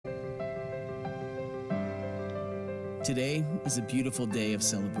Today is a beautiful day of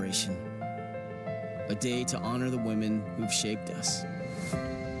celebration, a day to honor the women who've shaped us,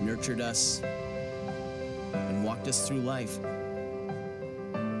 nurtured us, and walked us through life.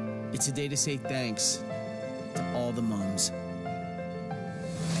 It's a day to say thanks to all the moms.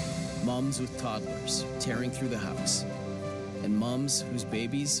 Moms with toddlers tearing through the house, and moms whose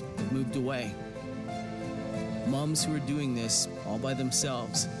babies have moved away. Moms who are doing this all by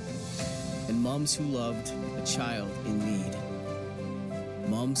themselves, and moms who loved a child in need.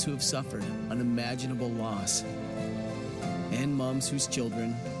 Moms who have suffered unimaginable loss, and moms whose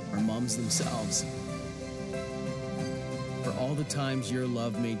children are moms themselves. For all the times your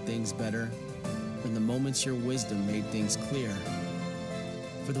love made things better, and the moments your wisdom made things clear.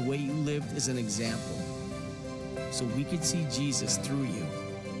 For the way you lived as an example, so we could see Jesus through you.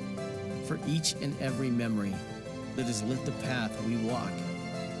 For each and every memory that has lit the path we walk,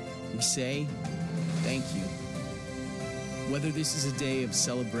 we say thank you. Whether this is a day of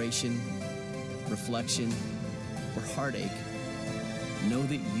celebration, reflection, or heartache, know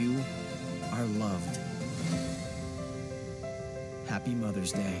that you are loved. Happy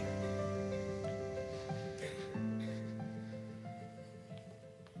Mother's Day.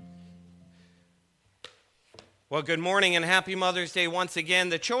 Well, good morning and happy Mother's Day once again.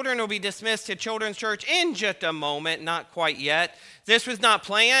 The children will be dismissed to Children's Church in just a moment, not quite yet. This was not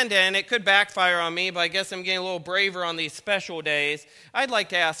planned and it could backfire on me, but I guess I'm getting a little braver on these special days. I'd like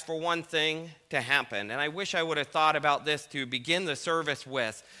to ask for one thing to happen, and I wish I would have thought about this to begin the service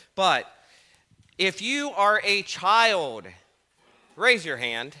with. But if you are a child, raise your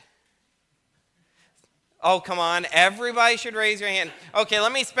hand. Oh, come on. Everybody should raise your hand. Okay,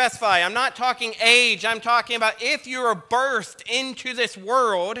 let me specify. I'm not talking age. I'm talking about if you are birthed into this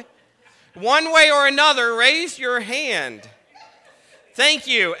world, one way or another, raise your hand. Thank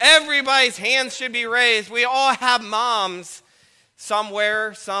you. Everybody's hands should be raised. We all have moms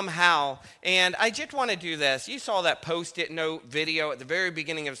somewhere, somehow. And I just want to do this. You saw that Post-it note video at the very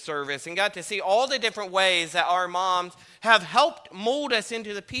beginning of service and got to see all the different ways that our moms have helped mold us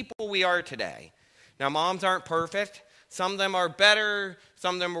into the people we are today. Now, moms aren't perfect. Some of them are better.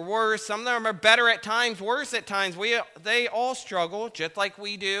 Some of them are worse. Some of them are better at times, worse at times. They all struggle, just like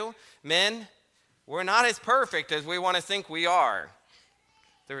we do. Men, we're not as perfect as we want to think we are.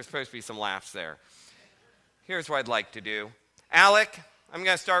 There was supposed to be some laughs there. Here's what I'd like to do. Alec, I'm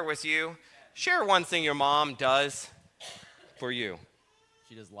going to start with you. Share one thing your mom does for you.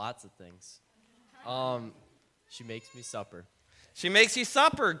 She does lots of things. She makes me supper. She makes you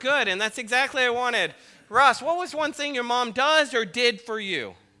supper. Good, and that's exactly what I wanted. Russ, what was one thing your mom does or did for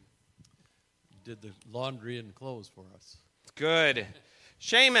you? Did the laundry and clothes for us. Good.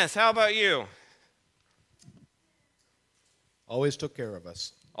 Seamus, how about you? Always took care of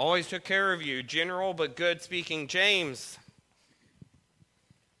us. Always took care of you. General but good speaking. James.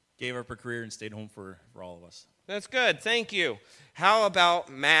 Gave up her career and stayed home for all of us. That's good. Thank you. How about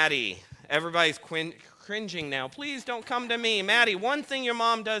Maddie? Everybody's cringing now. Please don't come to me. Maddie, one thing your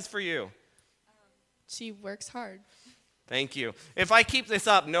mom does for you. She works hard. Thank you. If I keep this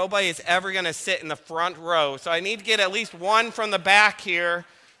up, nobody is ever going to sit in the front row. So I need to get at least one from the back here.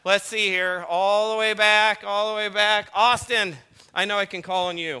 Let's see here. All the way back, all the way back. Austin, I know I can call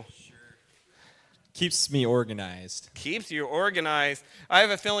on you. Sure. Keeps me organized. Keeps you organized. I have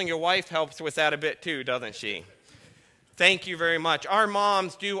a feeling your wife helps with that a bit too, doesn't she? Thank you very much. Our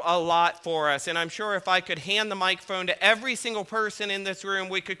moms do a lot for us, and I'm sure if I could hand the microphone to every single person in this room,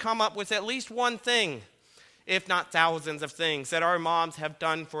 we could come up with at least one thing, if not thousands of things, that our moms have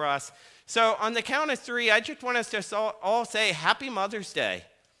done for us. So on the count of three, I just want us to all say Happy Mother's Day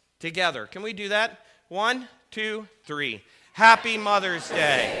together. Can we do that? 1, 2, 3. Happy Mother's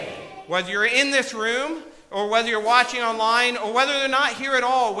Day. Whether you're in this room, or whether you're watching online, or whether they're not here at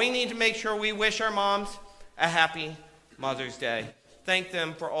all, we need to make sure we wish our moms a happy Mother's Day. Thank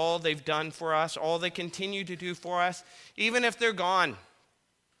them for all they've done for us, all they continue to do for us. Even if they're gone,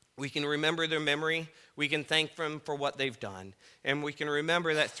 we can remember their memory. We can thank them for what they've done. And we can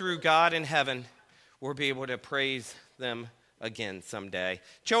remember that through God in heaven, we'll be able to praise them again someday.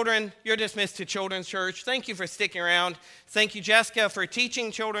 Children, you're dismissed to Children's Church. Thank you for sticking around. Thank you, Jessica, for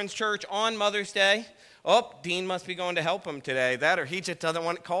teaching Children's Church on Mother's Day. Oh, Dean must be going to help him today. That or he just doesn't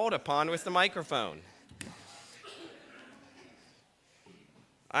want it called upon with the microphone.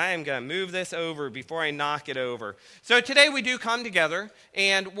 I am going to move this over before I knock it over. So today we do come together,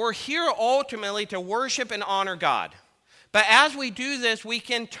 and we're here ultimately to worship and honor God. But as we do this, we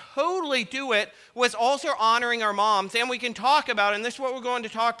can totally do it with also honoring our moms. And we can talk about, and this is what we're going to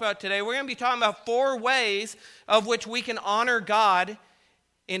talk about today, we're going to be talking about 4 ways of which we can honor God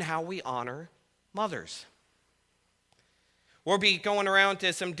in how we honor mothers. We'll be going around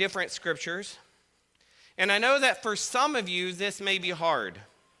to some different scriptures. And I know that for some of you, this may be hard.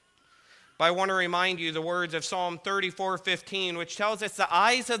 But I want to remind you the words of Psalm 34:15, which tells us the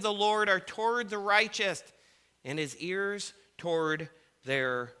eyes of the Lord are toward the righteous, and his ears toward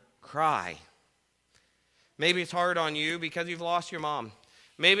their cry. Maybe it's hard on you because you've lost your mom.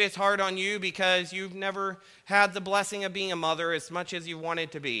 Maybe it's hard on you because you've never had the blessing of being a mother as much as you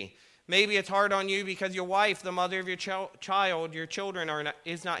wanted to be. Maybe it's hard on you because your wife, the mother of your child, your children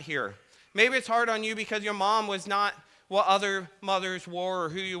is not here. Maybe it's hard on you because your mom was not what other mothers were or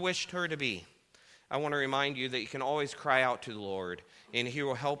who you wished her to be. I want to remind you that you can always cry out to the Lord, and he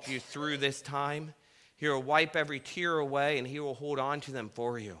will help you through this time. He will wipe every tear away, and he will hold on to them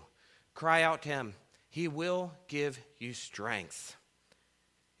for you. Cry out to him. He will give you strength.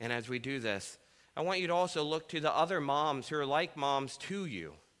 And as we do this, I want you to also look to the other moms who are like moms to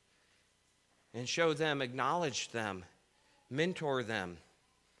you and show them, acknowledge them, mentor them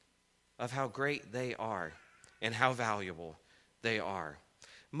of how great they are and how valuable they are.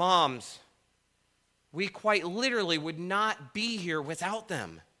 Moms, we quite literally would not be here without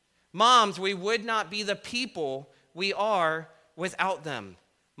them. Moms, we would not be the people we are without them.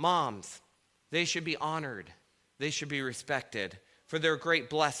 Moms, they should be honored. They should be respected for their great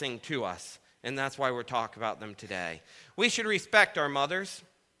blessing to us. And that's why we're talking about them today. We should respect our mothers.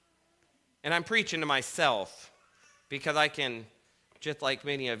 And I'm preaching to myself because I can, just like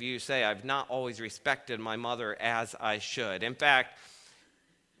many of you say, I've not always respected my mother as I should. In fact,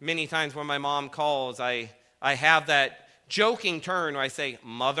 many times when my mom calls, I have that joking turn where I say,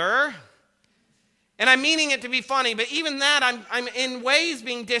 "Mother," and I'm meaning it to be funny, but even that, I'm in ways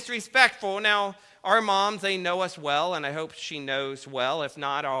being disrespectful. Now, our moms, they know us well, and I hope she knows well. If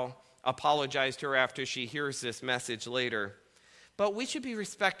not, I'll apologize to her after she hears this message later. But we should be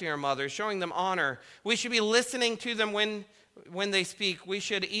respecting our mothers, showing them honor. We should be listening to them when they speak. We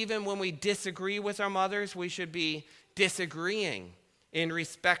should, even when we disagree with our mothers, we should be disagreeing in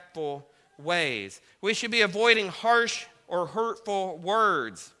respectful ways. We should be avoiding harsh or hurtful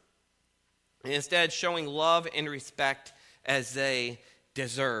words, and instead showing love and respect as they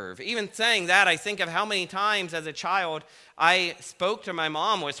deserve. Even saying that, I think of how many times as a child I spoke to my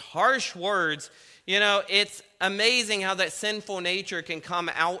mom with harsh words. You know, it's amazing how that sinful nature can come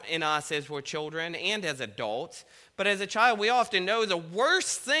out in us as we're children and as adults. But as a child, we often know the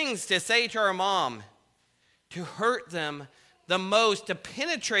worst things to say to our mom, to hurt them the most, to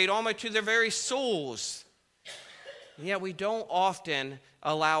penetrate almost to their very souls. And yet we don't often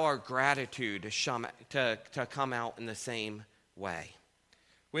allow our gratitude to come out in the same way.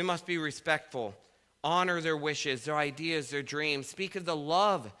 We must be respectful, honor their wishes, their ideas, their dreams, speak of the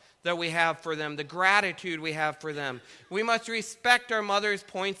love that we have for them, the gratitude we have for them. We must respect our mother's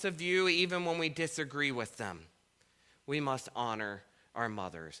points of view even when we disagree with them. We must honor our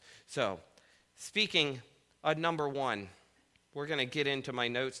mothers. So, speaking of number one, we're going to get into my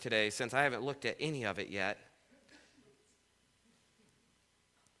notes today since I haven't looked at any of it yet.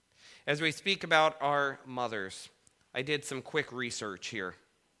 As we speak about our mothers, I did some quick research here.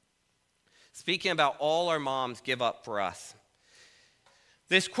 Speaking about all our moms give up for us.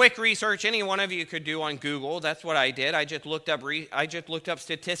 This quick research any one of you could do on Google. That's what I did. I just looked up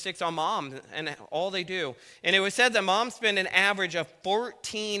statistics on moms and all they do. And it was said that moms spend an average of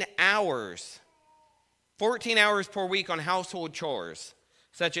 14 hours per week on household chores,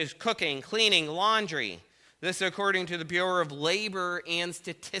 such as cooking, cleaning, laundry. This is according to the Bureau of Labor and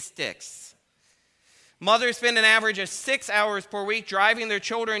Statistics. Mothers spend an average of 6 hours per week driving their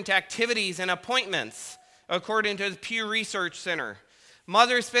children to activities and appointments, according to the Pew Research Center.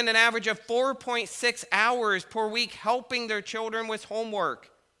 Mothers spend an average of 4.6 hours per week helping their children with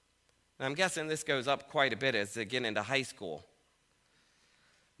homework. And I'm guessing this goes up quite a bit as they get into high school.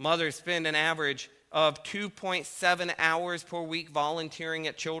 Mothers spend an average of 2.7 hours per week volunteering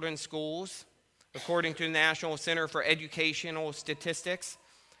at children's schools, according to the National Center for Educational Statistics.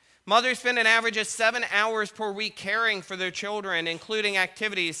 Mothers spend an average of 7 hours per week caring for their children, including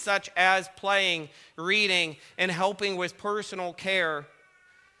activities such as playing, reading, and helping with personal care.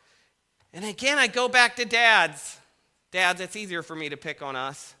 And again, I go back to dads. Dads, it's easier for me to pick on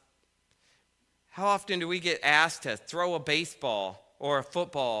us. How often do we get asked to throw a baseball or a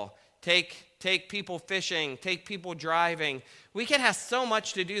football, take people fishing, take people driving? We can have so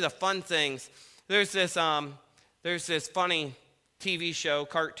much to do the fun things. There's this funny TV show,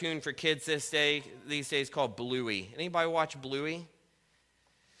 cartoon for kids these days called Bluey. Anybody watch Bluey?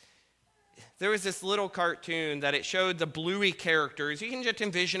 There was this little cartoon that it showed the Bluey characters. You can just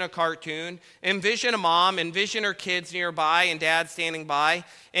envision a cartoon, envision a mom, envision her kids nearby and dad standing by.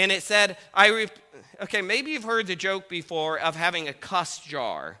 And it said, Okay, maybe you've heard the joke before of having a cuss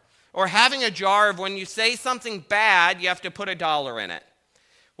jar, or having a jar of when you say something bad, you have to put $1 in it.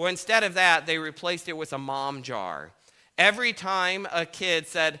 Well, instead of that, they replaced it with a mom jar. Every time a kid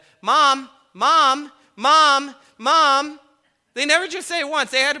said, "Mom, Mom, Mom, Mom," they never just say it once.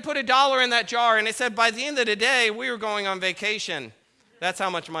 They had to put $1 in that jar, and it said by the end of the day, we were going on vacation. That's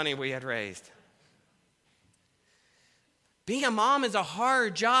how much money we had raised. Being a mom is a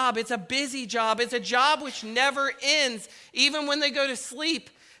hard job. It's a busy job. It's a job which never ends, even when they go to sleep.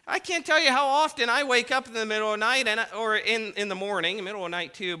 I can't tell you how often I wake up in the middle of the night, or in the morning, middle of the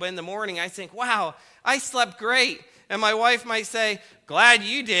night too, but in the morning I think, wow, I slept great. And my wife might say, "Glad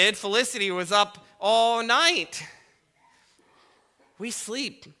you did. Felicity was up all night." We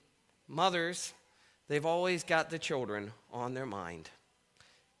sleep. Mothers, they've always got the children on their mind.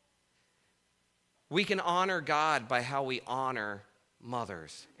 We can honor God by how we honor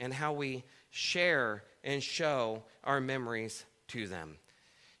mothers and how we share and show our memories to them.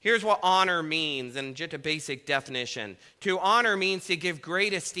 Here's what honor means, and just a basic definition. To honor means to give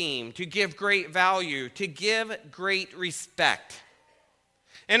great esteem, to give great value, to give great respect.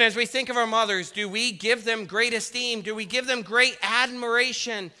 And as we think of our mothers, do we give them great esteem? Do we give them great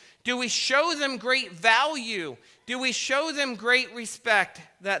admiration? Do we show them great value? Do we show them great respect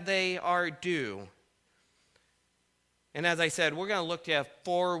that they are due? And as I said, we're going to look at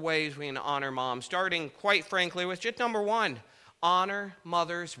 4 ways we can honor moms, starting, quite frankly, with just number 1. Honor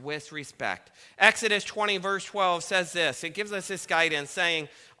mothers with respect. Exodus 20, verse 12 says this. It gives us this guidance saying,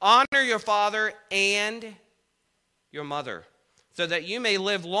 "Honor your father and your mother, so that you may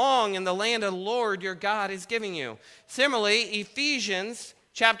live long in the land of the Lord your God is giving you." Similarly, Ephesians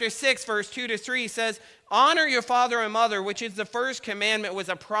chapter 6, verse 2-3 says, "Honor your father and mother, which is the first commandment with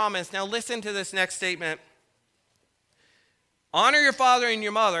a promise." Now listen to this next statement. "Honor your father and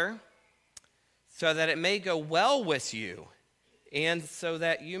your mother, so that it may go well with you, and so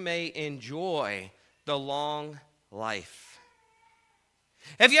that you may enjoy the long life."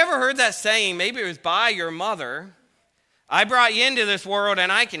 Have you ever heard that saying? Maybe it was by your mother. "I brought you into this world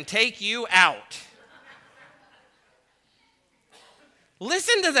and I can take you out."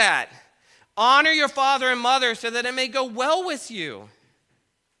 Listen to that. Honor your father and mother so that it may go well with you,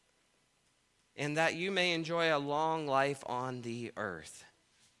 and that you may enjoy a long life on the earth.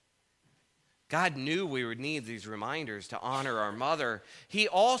 God knew we would need these reminders to honor our mother. He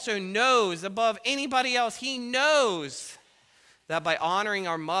also knows, above anybody else, He knows that by honoring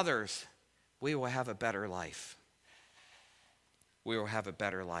our mothers, we will have a better life. We will have a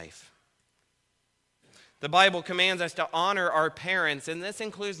better life. The Bible commands us to honor our parents, and this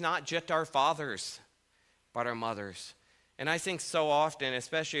includes not just our fathers, but our mothers. And I think so often,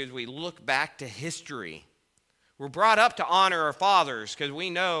 especially as we look back to history, we're brought up to honor our fathers because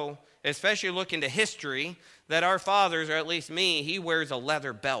we know, especially looking to history, that our fathers, or at least me, he wears a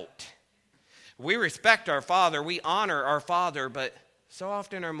leather belt. We respect our father, we honor our father, but so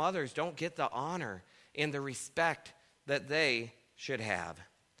often our mothers don't get the honor and the respect that they should have.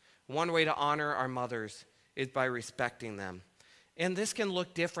 One way to honor our mothers is by respecting them. And this can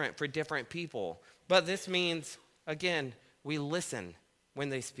look different for different people, but this means, again, we listen when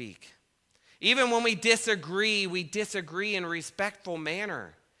they speak. Even when we disagree in a respectful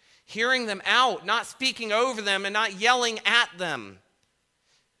manner. Hearing them out, not speaking over them and not yelling at them,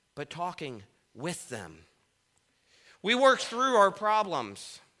 but talking with them. We work through our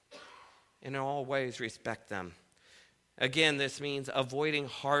problems and in all ways respect them. Again, this means avoiding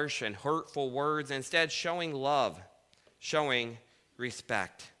harsh and hurtful words, instead showing love, showing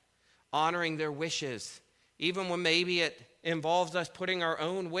respect, honoring their wishes, even when maybe it involves us putting our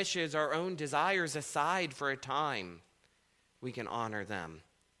own wishes, our own desires aside for a time. We can honor them.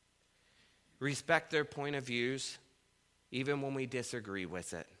 Respect their point of views, even when we disagree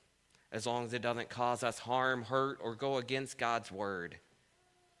with it, as long as it doesn't cause us harm, hurt, or go against God's word.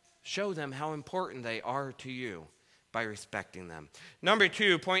 Show them how important they are to you by respecting them.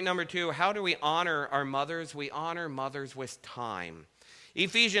 Point number 2, how do we honor our mothers? We honor mothers with time.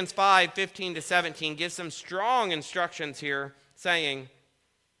 Ephesians 5:15-17 gives some strong instructions here, saying,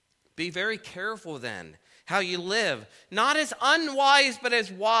 "Be very careful then how you live, not as unwise, but as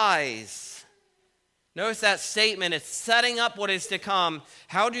wise." Notice that statement. It's setting up what is to come.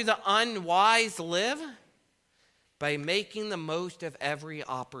 How do the unwise live? By making the most of every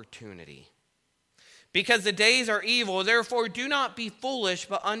opportunity. Because the days are evil, therefore do not be foolish,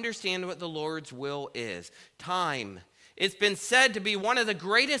 but understand what the Lord's will is. Time It's been said to be one of the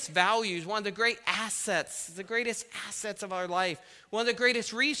greatest values, one of the great assets, the greatest assets of our life, one of the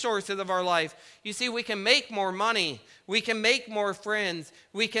greatest resources of our life. You see, we can make more money, we can make more friends,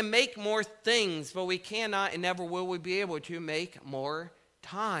 we can make more things, but we cannot and never will we be able to make more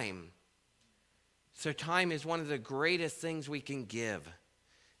time. So time is one of the greatest things we can give.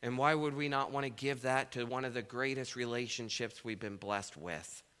 And why would we not want to give that to one of the greatest relationships we've been blessed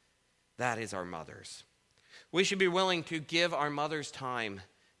with? That is our mothers. We should be willing to give our mothers time.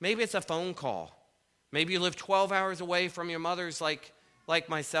 Maybe it's a phone call. Maybe you live 12 hours away from your mothers like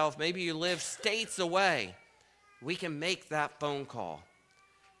myself. Maybe you live states away. We can make that phone call.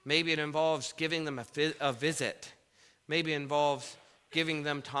 Maybe it involves giving them a visit. Maybe it involves giving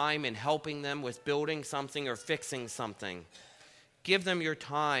them time and helping them with building something or fixing something. Give them your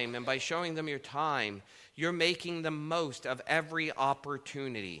time, and by showing them your time, you're making the most of every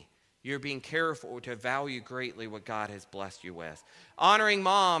opportunity. You're being careful to value greatly what God has blessed you with. Honoring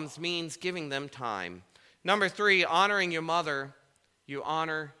moms means giving them time. Number 3, honoring your mother. You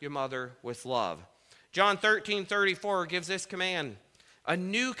honor your mother with love. John 13:34 gives this command. A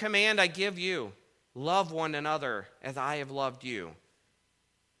new command I give you. Love one another as I have loved you.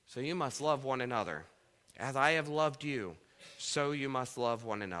 So you must love one another. As I have loved you, so you must love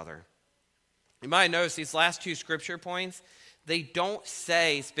one another. You might notice these last 2 scripture points, they don't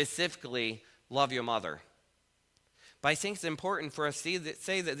say specifically, love your mother. But I think it's important for us to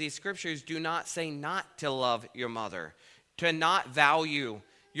say that these scriptures do not say not to love your mother, to not value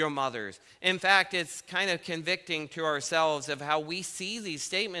your mothers. In fact, it's kind of convicting to ourselves of how we see these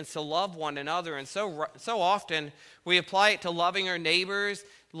statements to love one another. And so often we apply it to loving our neighbors,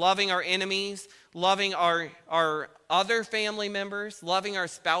 loving our enemies, loving our other family members, loving our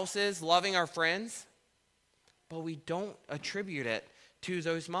spouses, loving our friends. But we don't attribute it to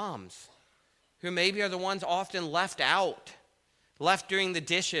those moms who maybe are the ones often left out, left doing the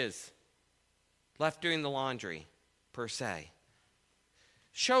dishes, left doing the laundry, per se.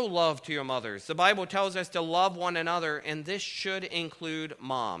 Show love to your mothers. The Bible tells us to love one another, and this should include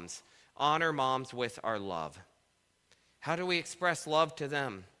moms. Honor moms with our love. How do we express love to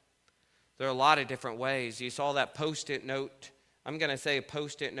them? There are a lot of different ways. You saw that Post-it note, I'm going to say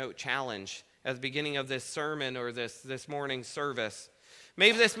Post-it note challenge at the beginning of this sermon or this morning's service.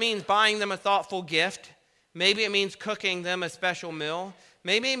 Maybe this means buying them a thoughtful gift. Maybe it means cooking them a special meal.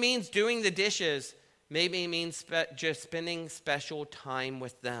 Maybe it means doing the dishes. Maybe it means just spending special time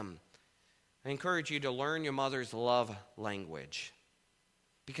with them. I encourage you to learn your mother's love language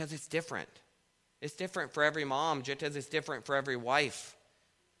because it's different. It's different for every mom, just as it's different for every wife.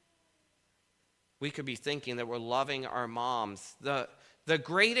 We could be thinking that we're loving our moms the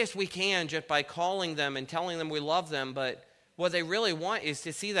greatest we can just by calling them and telling them we love them, but what they really want is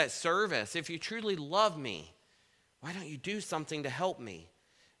to see that service. If you truly love me, why don't you do something to help me?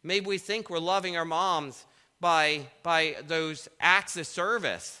 Maybe we think we're loving our moms by those acts of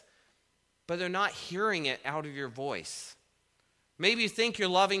service, but they're not hearing it out of your voice. Maybe you think you're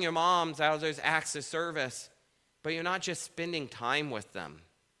loving your moms out of those acts of service, but you're not just spending time with them.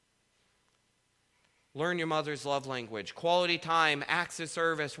 Learn your mother's love language. Quality time, acts of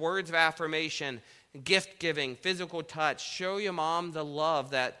service, words of affirmation, gift giving, physical touch. Show your mom the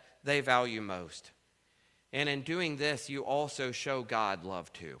love that they value most. And in doing this, you also show God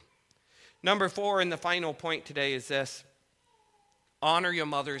love too. Number 4, and the final point today is this. Honor your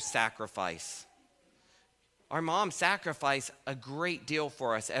mother's sacrifice. Our moms sacrifice a great deal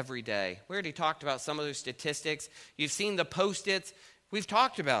for us every day. We already talked about some of those statistics. You've seen the Post-its. We've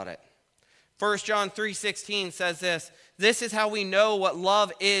talked about it. 1 John 3:16 says this. This is how we know what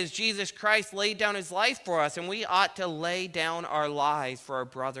love is. Jesus Christ laid down his life for us, and we ought to lay down our lives for our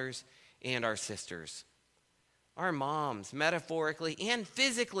brothers and our sisters. Our moms, metaphorically and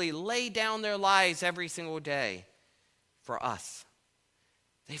physically, lay down their lives every single day for us.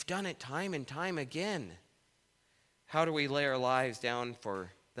 They've done it time and time again. How do we lay our lives down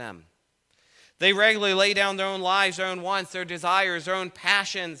for them? They regularly lay down their own lives, their own wants, their desires, their own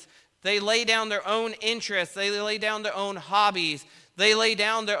passions. They lay down their own interests. They lay down their own hobbies. They lay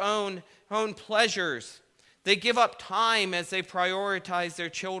down their own pleasures. They give up time as they prioritize their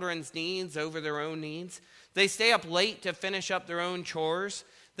children's needs over their own needs. They stay up late to finish up their own chores.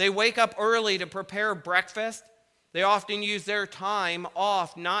 They wake up early to prepare breakfast. They often use their time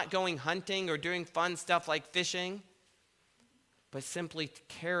off not going hunting or doing fun stuff like fishing, but simply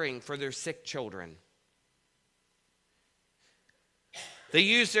caring for their sick children. They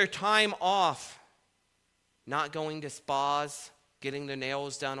use their time off, not going to spas, getting their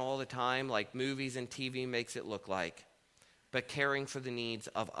nails done all the time like movies and TV makes it look like, but caring for the needs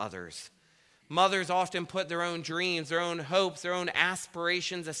of others. Mothers often put their own dreams, their own hopes, their own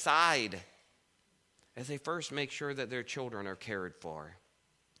aspirations aside as they first make sure that their children are cared for.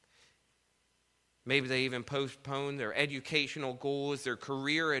 Maybe they even postpone their educational goals, their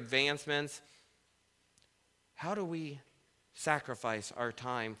career advancements. How do we sacrifice our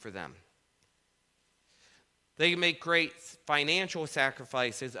time for them? They make great financial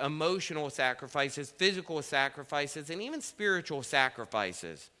sacrifices, emotional sacrifices, physical sacrifices, and even spiritual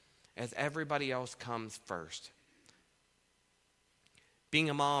sacrifices as everybody else comes first. Being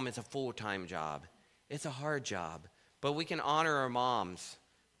a mom is a full-time job. It's a hard job, but we can honor our moms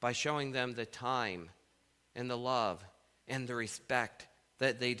by showing them the time and the love and the respect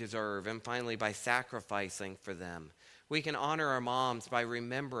that they deserve, and finally by sacrificing for them. We can honor our moms by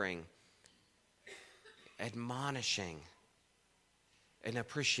remembering, admonishing, and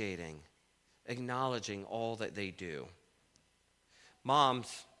appreciating, acknowledging all that they do.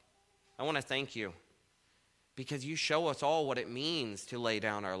 Moms, I want to thank you because you show us all what it means to lay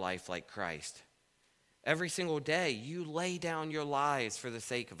down our life like Christ. Every single day, you lay down your lives for the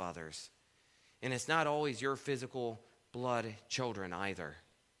sake of others. And it's not always your physical blood children either.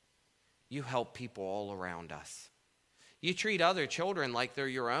 You help people all around us. You treat other children like they're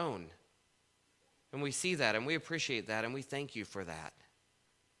your own. And we see that, and we appreciate that, and we thank you for that.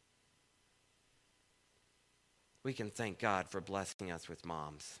 We can thank God for blessing us with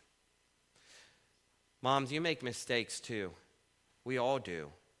moms. Moms, you make mistakes too. We all do.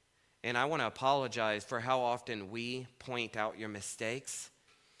 And I want to apologize for how often we point out your mistakes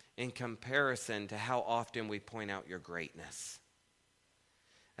in comparison to how often we point out your greatness.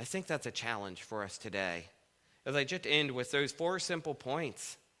 I think that's a challenge for us today. As I just end with those 4 simple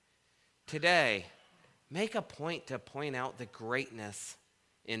points. Today, make a point to point out the greatness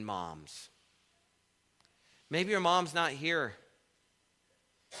in moms. Maybe your mom's not here.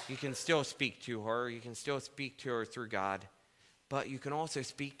 You can still speak to her. You can still speak to her through God. But you can also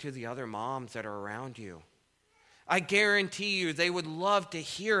speak to the other moms that are around you. I guarantee you they would love to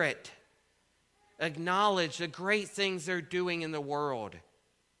hear it. Acknowledge the great things they're doing in the world.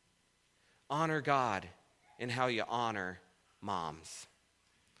 Honor God in how you honor moms.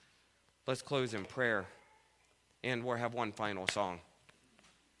 Let's close in prayer, and we'll have one final song.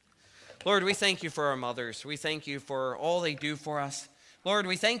 Lord, we thank you for our mothers. We thank you for all they do for us. Lord,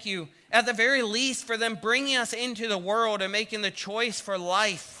 we thank you, at the very least, for them bringing us into the world and making the choice for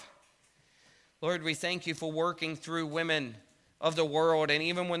life. Lord, we thank you for working through women of the world, and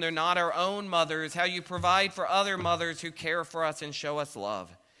even when they're not our own mothers, how you provide for other mothers who care for us and show us love.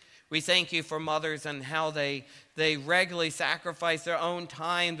 We thank you for mothers and how they regularly sacrifice their own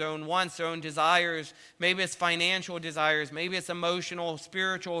time, their own wants, their own desires. Maybe it's financial desires, maybe it's emotional,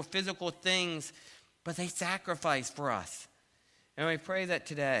 spiritual, physical things, but they sacrifice for us. And we pray that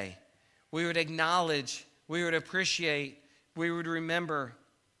today we would acknowledge, we would appreciate, we would remember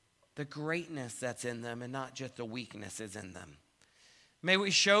the greatness that's in them and not just the weaknesses in them. May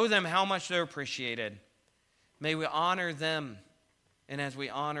we show them how much they're appreciated. May we honor them. And as we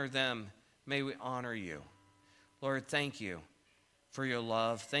honor them, may we honor you. Lord, thank you for your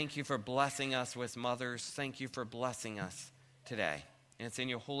love. Thank you for blessing us with mothers. Thank you for blessing us today. And it's in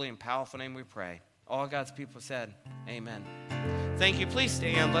your holy and powerful name we pray. All God's people said, amen. Thank you. Please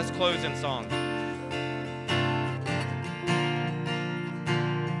stand. Let's close in song.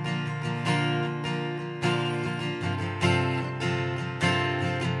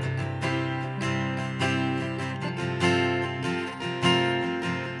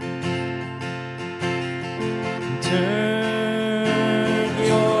 Turn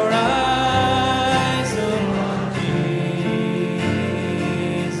your eyes upon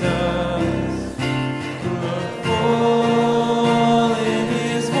Jesus. Look full in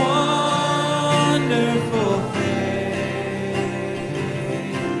His wonderful face,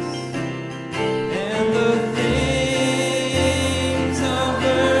 and the things of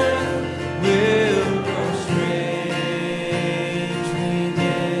earth will grow strangely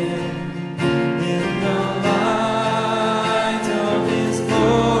dim in the light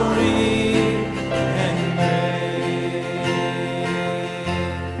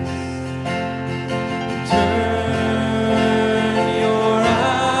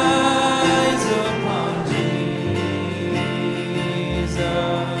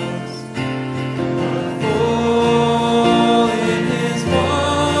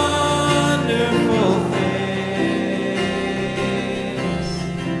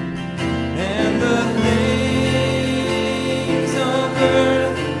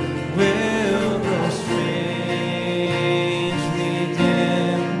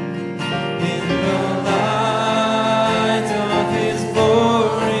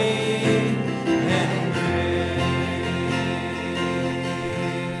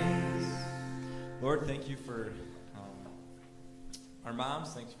our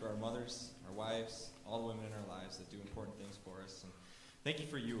moms. Thank you for our mothers, our wives, all the women in our lives that do important things for us. And thank you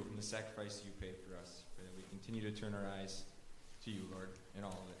for you and the sacrifice you paid for us. Pray that we continue to turn our eyes to you, Lord, in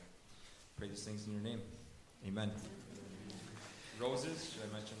all of it. Pray these things in your name. Amen. Roses, should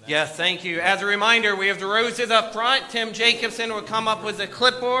I mention that? Yes, thank you. As a reminder, we have the roses up front. Tim Jacobson will come up with a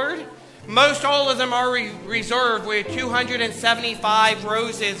clipboard. Most all of them are reserved with 275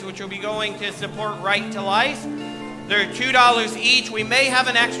 roses, which will be going to support Right to Life. They're $2 each. We may have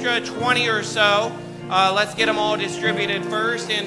an extra 20 or so. Let's get them all distributed first. And